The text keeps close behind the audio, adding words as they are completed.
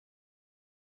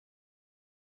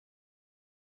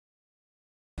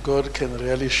God can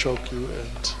really shock you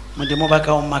modimo ba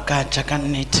ka o makatša ka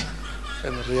nnete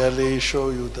and really show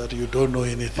you that you don't know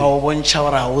ba anything. o bontšha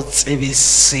gore ga o tsebe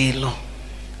selo.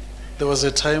 There was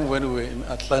a time when we were in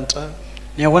Atlanta.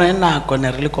 ne gona e nako ne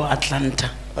re le ko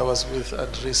Atlanta I was with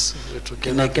Andries. We were ke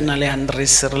ne together ke na le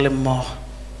Andries re le mmogo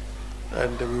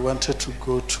and we wanted to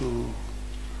go to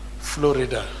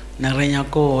Florida. ne re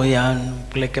nyako ya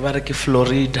poleke ba re ke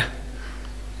Florida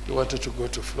We wanted to go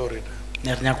to Florida.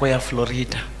 ne re nyako ya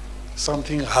Florida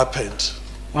Something happened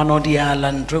wana o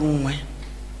diala ntwe nngwe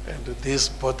and this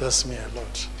bothers me a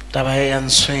lot. taba e ya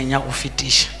ntshwenya go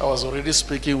fetiša. I was already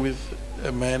speaking with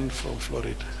a man from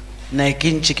Florida. ne ke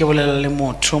ntše ke bolela le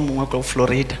motho mongwe ko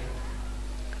Florida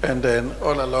And then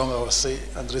all along I was saying,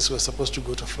 Andres, we're supposed to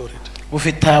go to Florida. go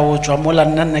feta o tswa mola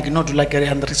nna nna ke no dula ke re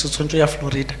Andries o tshwanetse ya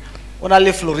Florida o na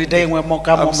le Florida engwe mo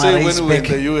ka mo I'm saying when we were in the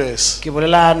Riebeeck US. ke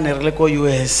bolela ne re le ko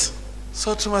US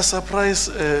So to my surprise,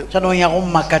 jaanong ya go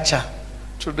mmakatša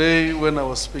today when I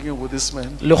was speaking with this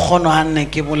man, le kgono ga nne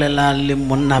ke bolela le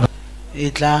monna e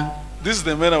tlang this is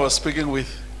the man I was speaking with.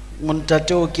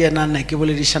 montate o ke ena nne ke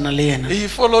boledišana le yena He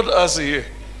followed us here.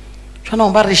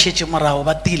 jaanong ba re šetše morago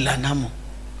ba tilana mo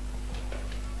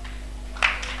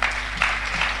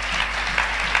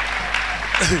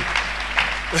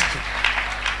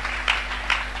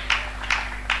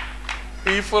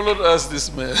He followed us,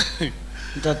 this man.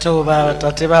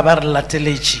 tate ba re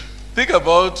lateletše. Think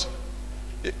about,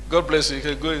 God bless you, you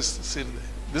can go and sit there.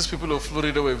 These people of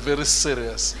Florida were very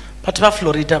serious. batho ba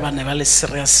Florida ba ne ba le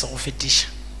serious go fetiša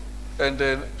And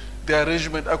then the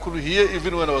arrangement, I could hear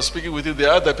even when I was speaking with you, the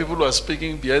other people who are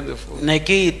speaking behind the phone. ne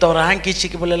ke itora ga nke tše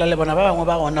ke bolela le bona ba bangwe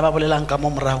ba gona ba bolelang ka mo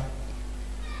morago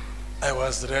I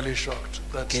was really shocked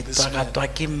that ke this man twakatwa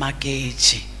ke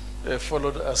maketše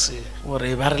followed us here.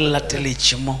 gore ba re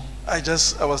lateletše mo. I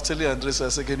was telling Andres, I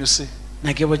said, can you see?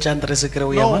 ne ke botša Andries ke re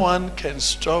o No ya one can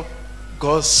stop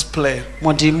God's plan.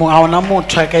 modimo ga ona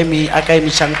motho a ka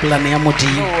emišang polane ya No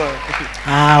modimo one.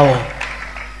 ao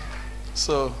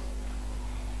So,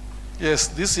 yes,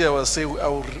 this year I was saying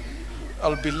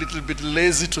I'll be a little bit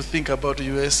lazy to think about the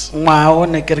US. ngwaga o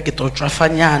ne ke re ke to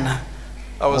tswafanyana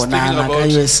I was go thinking nagana ka about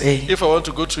USA if I want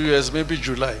to go to US, maybe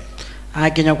July. ga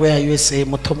ke nyako ya USA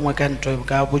motho mongwe ka ntwe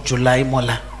ka bo July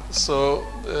mola. So,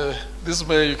 this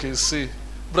man you can see.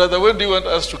 Brother, when do you want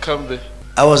us to come there?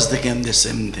 I was thinking the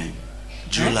same thing.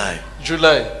 July.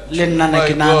 July. le nna ne My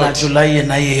ke nagana God. July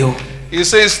yena eo He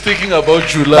says thinking about ba le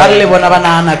July. bona ba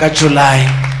nagana ka July.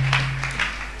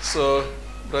 So,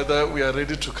 brother, we are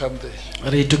ready to come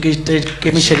there. re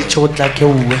ikemišeditše go tla ke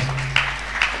uwe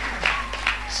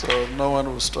So no one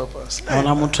will stop us. ga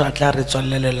ona motho a tla re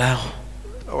tswalelelago.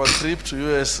 Our trip to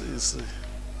US is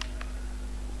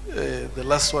the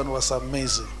last one was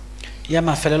amazing. ya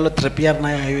mafelelo trip ya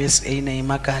rena ya USA ne e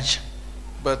makatša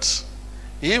But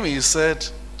he said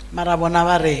mara bona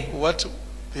ba re what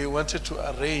they wanted to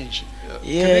arrange.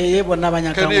 ye bona ba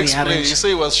nyaka Can go you explain? He arrange said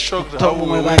he was shocked to how we were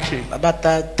mongwe working. ba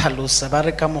ta tlhalosa ba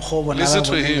re ka mokgwa o bona ba Listen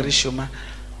to boneng him. re šoma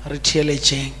re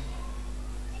theeletšeng.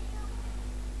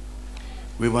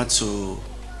 We want to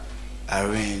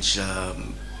arrange,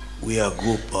 we are a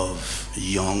group of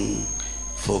young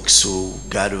folks who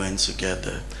gathering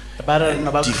together. ba re rena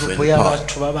ba Different grupo ya part.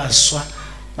 batho ba baswa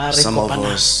ba re Some of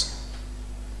kopana us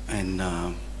in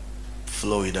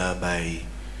Florida by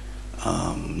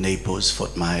Naples,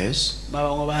 Fort Myers. ba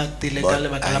bangwe ba tile ka But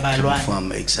lebaka la I come balwane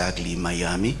from exactly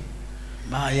Miami.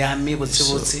 Miami So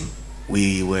botsebotse.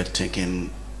 we were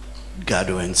thinking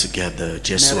gathering together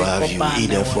just to Ne re have you kopane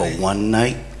either for gore one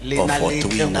night or lena for le 3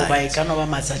 tle goba e nights. ka no ba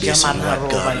matsatsi a Based on mararo what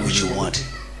ba God le really botšo want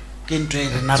ke ntho e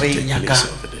rena to re e take nyaka place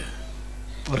over there.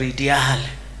 gore e diagale.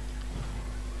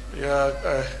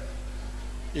 Yeah,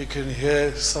 you can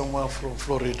hear someone from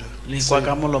Florida. le kwa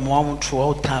ka molomo wa motho wa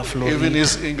o tla Even Florida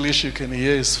his English you can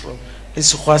hear is from. le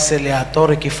sekgwa se le ata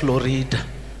gore ke Florida.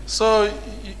 So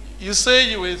you say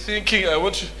you were thinking,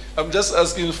 I'm just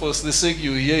asking for the sake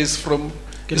you hear is from,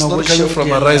 Ke it's no not botša coming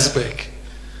from a ke- Riebeeck.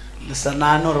 le sa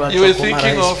nagane gore ba You were tswa ko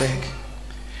thinking of- Riebeeck.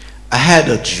 I had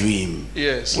a dream.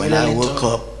 Yes. When I woke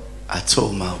up, I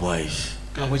told my wife,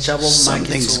 ka botša bo mma ke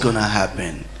something's tsoga. gonna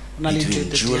happen Go na le ntho e between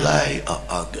tlo July or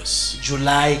August.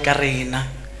 July ka rena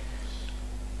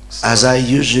As I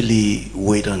usually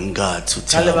wait on God to ka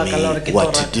tell lebaka la gore me ke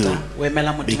what tlo to do, rata o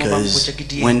emela modimo ba because mpotše ke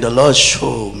die when the Lord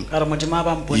showed ka gore modimo a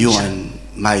ba you mpontšha and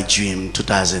my dream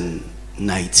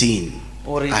 2019,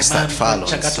 gore I start ba following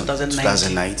mpontšha ka some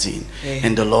 2019 2019,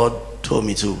 and the Lord told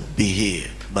me to be here,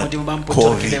 but modimo ba mpotša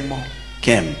gore ke le COVID mo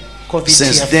came. COVID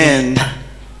Since ya then, feta.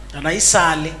 Ana e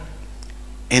sale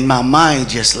in my mind,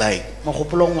 just like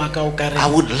mogopolong wa ka o ka re I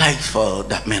would like for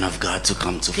that man of God to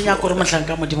come to ke nyaka gore Florida.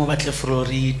 mohlanka modimo ba tle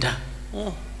Florida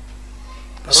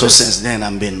So since then,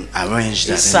 I've been arranged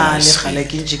that in my spirit.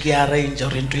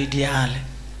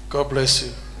 God bless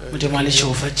you. Modimo a le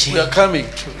tšhofa We tšeo. are coming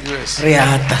to US. Re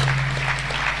ata.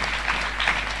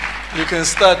 You can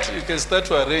start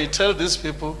to arrange. Tell these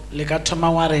people, Le ka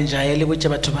thoma wa arrange e le botse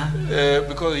batho ba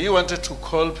because he wanted to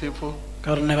call people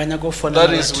ka gore ne ba nyaka go founela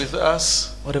that is batho with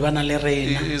us. gore ba na le He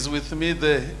rena is with me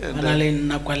there. ba And na le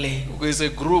nna kwa le there's a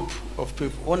group of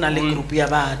people. go na le group ya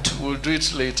batho We'll do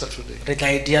it later today. re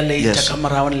tla e dia later Yes, ka sir.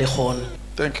 morago le kgona.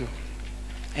 Thank you.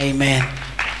 Amen.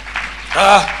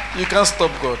 You can't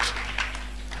stop God.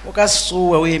 O ka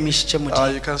suwe o emišitše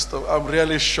Modimo. You can't stop. I'm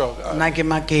really shocked. Nna ke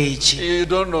maketše. You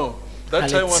don't know. That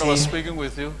time when I was Let's see. speaking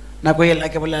with you, Nako e la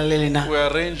ke bolela le lena we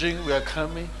are arranging, we are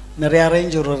coming. ne re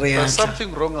arrange gore re But atla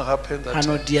something wrong happened that ga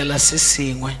no time. diela se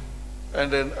sengwe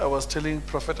And then I was telling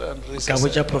Prophet Andries, ka I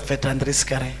botša said, Prophet Andries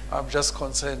ka re I'm just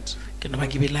concerned. ke no ba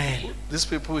ke belaela These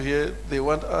people here, they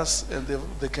want us and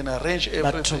they can arrange batho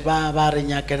everything. ba re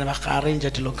nyakene ba ga arrange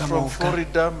dilo ka From moka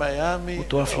Florida, Miami, go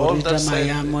toa all Florida that side.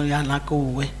 Miami ya nako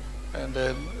uwe And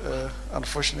then,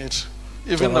 unfortunate,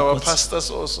 even Taba our kotsi. pastors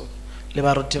also le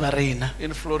baruti ba rena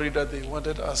in Florida, they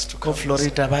wanted us to ko come.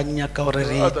 Florida ba nyaka gore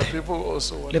re Other ite people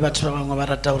also le wanted. batho ba bangwe ba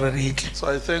rata gore re itle So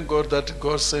I thank God that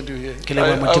God sent you here. Ke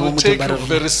leboha I Modimo will mo take ba you re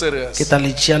very ke serious. tla le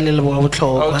tšea le le ba I'll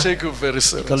botlhokwa take you very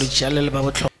ke tla le serious. tšea le le ba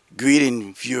botlhokwa.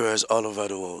 Greeting viewers all over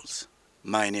the world.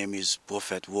 My name is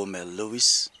Prophet Womel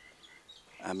Lewis.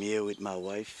 I'm here with my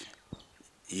wife,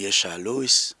 Yesha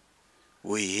Lewis.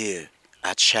 We're here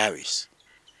at Charis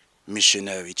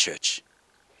Missionary Church.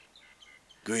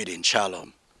 Greeting,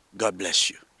 shalom. God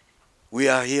bless you. We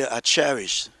are here at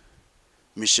Charis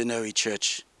Missionary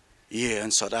Church here in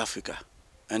South Africa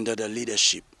under the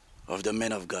leadership of the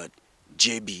men of God,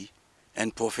 JB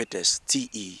and prophetess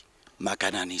T.E.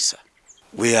 Makananisa.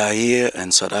 We are here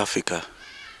in South Africa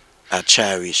at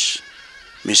Charis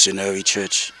Missionary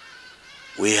Church.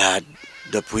 We had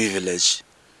the privilege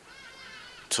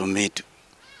to meet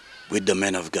with the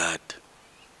men of God,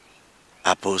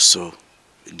 Apostle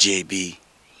JB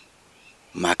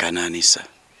Makananisa.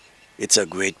 It's a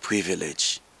great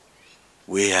privilege.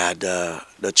 We had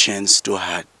the chance to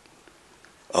have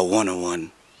a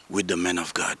one-on-one with the men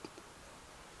of God.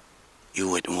 It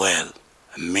went well,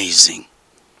 amazing.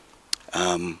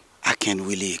 I can't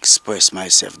really express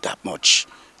myself that much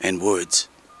in words.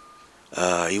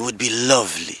 It would be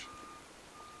lovely.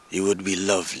 It would be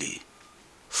lovely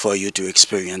for you to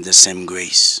experience the same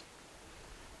grace.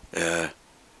 It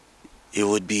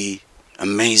would be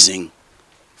amazing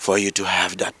for you to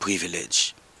have that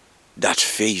privilege, that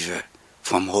favor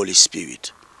from Holy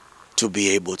Spirit, to be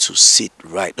able to sit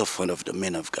right in front of the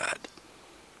men of God,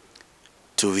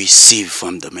 to receive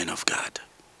from the men of God.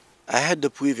 I had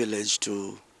the privilege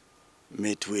to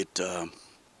meet with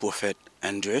Prophet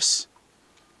Andries.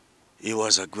 It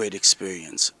was a great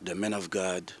experience. The man of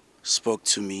God spoke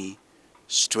to me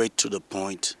straight to the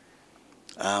point.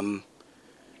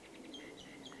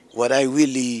 What I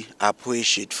really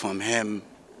appreciate from him,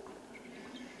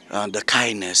 the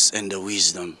kindness and the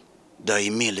wisdom, the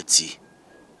humility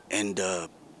and the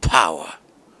power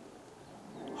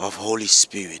of Holy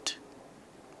Spirit.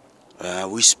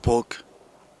 We spoke,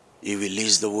 he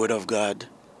released the word of God,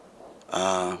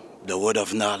 the word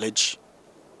of knowledge.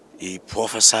 He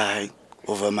prophesied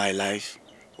over my life,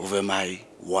 over my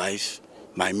wife,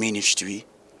 my ministry,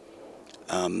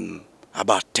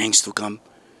 about things to come.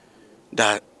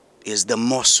 That is the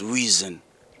most reason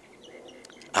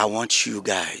I want you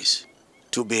guys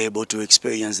to be able to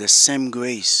experience the same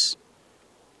grace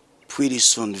pretty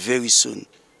soon, very soon,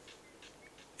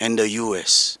 in the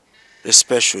US,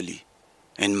 especially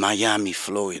in Miami,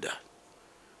 Florida,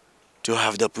 to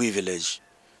have the privilege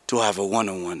to have a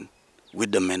one-on-one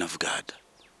with the men of God.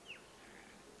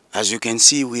 As you can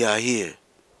see, we are here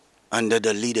under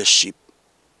the leadership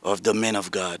of the men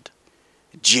of God,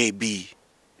 JB,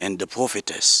 and the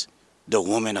prophetess, the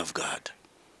woman of God,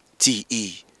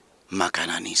 T.E.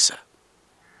 Makananisa.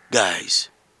 Guys,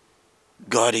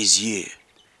 God is here.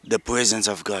 The presence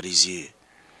of God is here.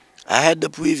 I had the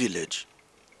privilege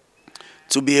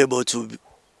to be able to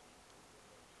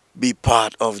be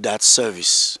part of that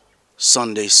service,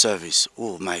 Sunday service.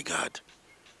 Oh my God.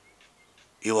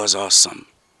 It was awesome.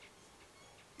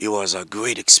 It was a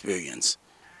great experience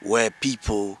where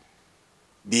people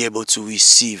be able to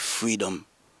receive freedom,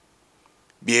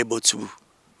 be able to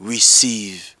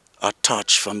receive a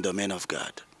touch from the men of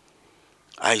God.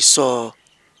 I saw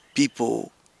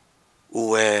people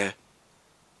who were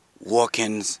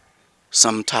walking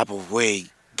some type of way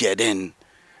get in,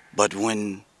 but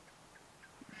when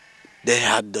they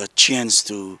had the chance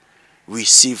to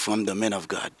receive from the men of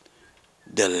God,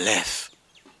 they left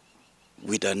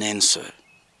with an answer,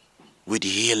 with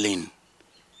healing,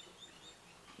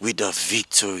 with a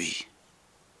victory,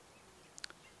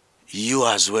 you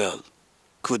as well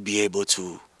could be able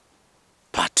to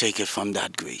partake it from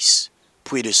that grace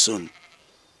pretty soon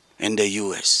in the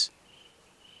U.S.,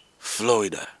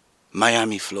 Florida,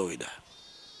 Miami, Florida.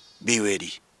 Be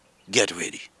ready. Get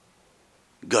ready.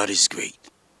 God is great.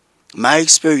 My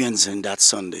experience in that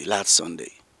Sunday, last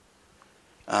Sunday,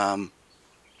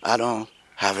 I don't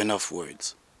have enough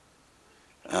words.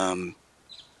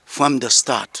 From the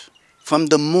start, from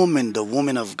the moment the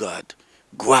woman of God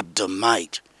grabbed the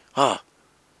mic,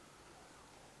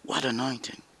 what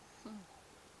anointing.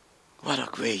 What a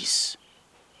grace.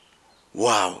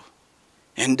 Wow.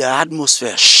 And the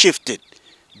atmosphere shifted.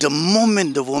 The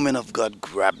moment the woman of God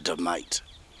grabbed the mic,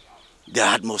 the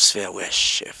atmosphere was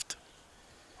shifted.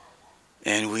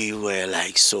 And we were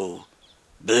like so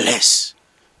blessed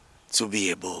to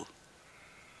be able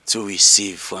to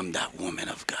receive from that woman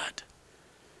of God.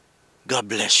 God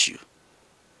bless you.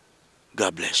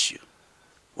 God bless you.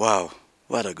 Wow.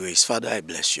 What a grace. Father, I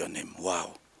bless your name.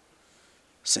 Wow.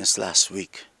 Since last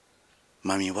week,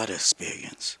 Mommy, what an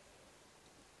experience.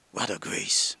 What a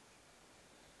grace.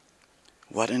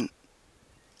 What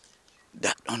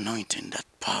that anointing, that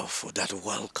powerful, that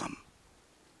welcome.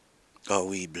 Oh,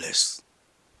 we bless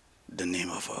the name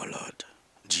of our Lord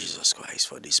Jesus Christ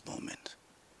for this moment.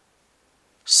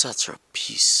 Such a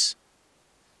peace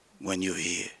when you're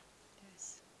here.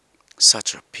 Yes.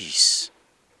 Such a peace.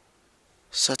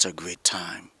 Such a great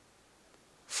time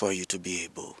for you to be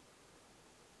able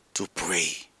to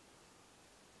pray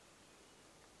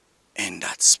in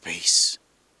that space.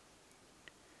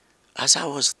 As I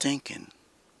was thinking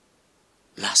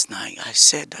last night, I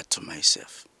said that to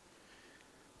myself.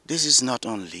 This is not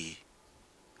only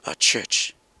a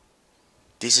church,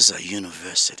 this is a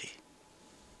university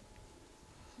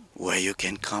where you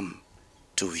can come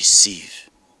to receive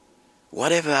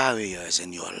whatever areas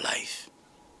in your life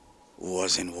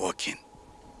wasn't working,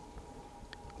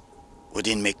 or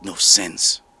didn't make no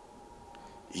sense.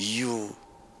 You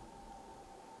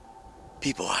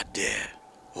people are there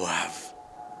who have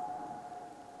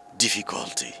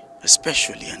difficulty,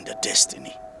 especially in the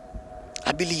destiny.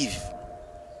 I believe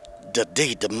the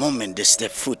day, the moment they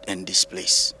step foot in this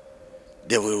place,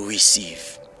 they will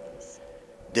receive.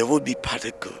 They will be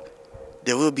particle.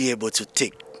 They will be able to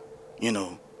take,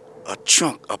 a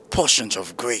chunk, a portion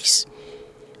of grace.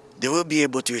 They will be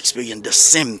able to experience the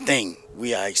same thing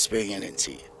we are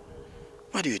experiencing here.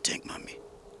 What do you think, Mommy?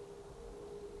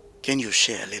 Can you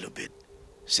share a little bit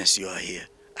since you are here?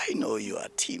 I know you are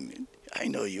timid. I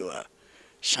know you are a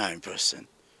shy person.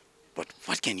 But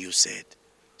what can you say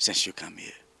since you come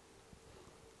here?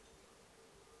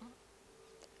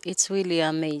 It's really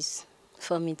amazing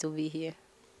for me to be here.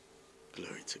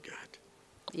 Glory to God.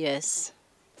 Yes.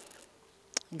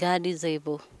 God is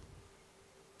able.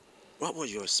 What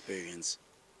was your experience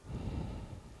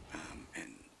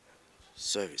in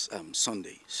service,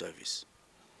 Sunday service?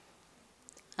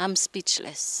 I'm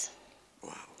speechless.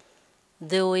 Wow.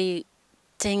 The way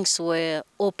things were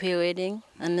operating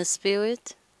in the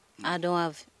spirit, I don't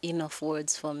have enough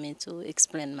words for me to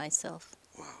explain myself.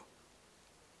 Wow.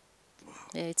 Wow.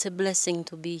 Yeah, it's a blessing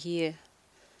to be here.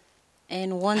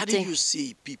 And How do you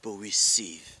see people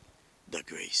receive the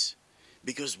grace?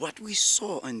 Because what we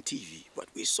saw on TV, what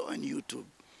we saw on YouTube,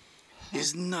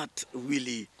 is not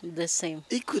really the same.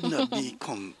 It could not be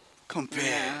compared.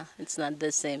 Yeah, it's not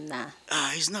the same now.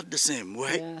 It's not the same,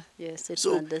 right? Yeah, yes, it's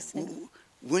So not the same.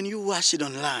 when you watch it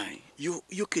online,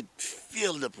 you could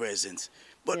feel the presence.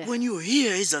 But Yeah. when you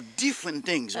hear, it's a different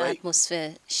things, The right?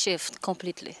 atmosphere shift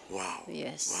completely. Wow.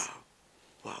 Yes. Wow.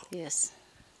 Wow. Yes.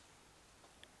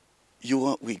 You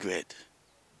won't regret.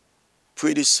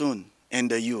 Pretty soon in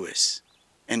the U.S.,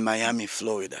 in Miami,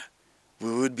 Florida, we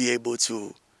would be able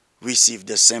to receive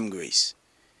the same grace.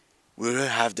 We will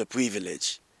have the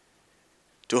privilege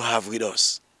to have with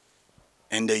us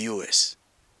in the U.S.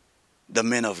 the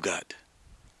men of God,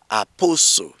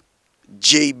 Apostle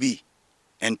J.B.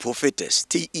 and Prophetess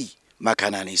T.E.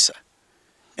 Makananisa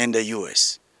in the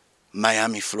U.S.,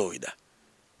 Miami, Florida.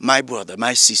 My brother,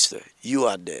 my sister, you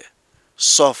are there,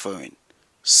 suffering,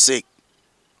 sick.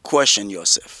 Question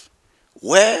yourself,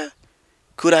 where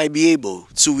could I be able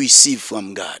to receive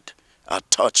from God a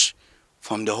touch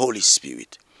from the Holy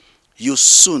Spirit? You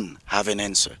soon have an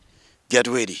answer. Get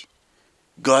ready.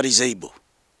 God is able.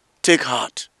 Take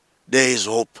heart. There is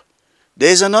hope.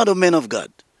 There is another man of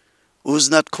God who is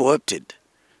not corrupted.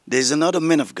 There is another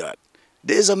man of God.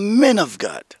 There is a man of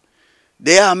God.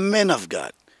 There are men of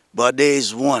God. But there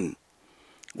is one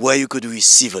where you could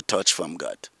receive a touch from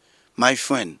God. My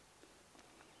friend,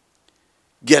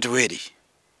 Get ready.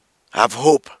 Have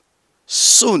hope.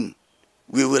 Soon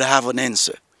we will have an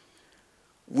answer.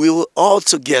 We will all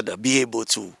together be able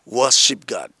to worship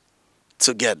God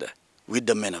together with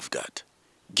the men of God.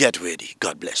 Get ready.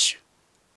 God bless you.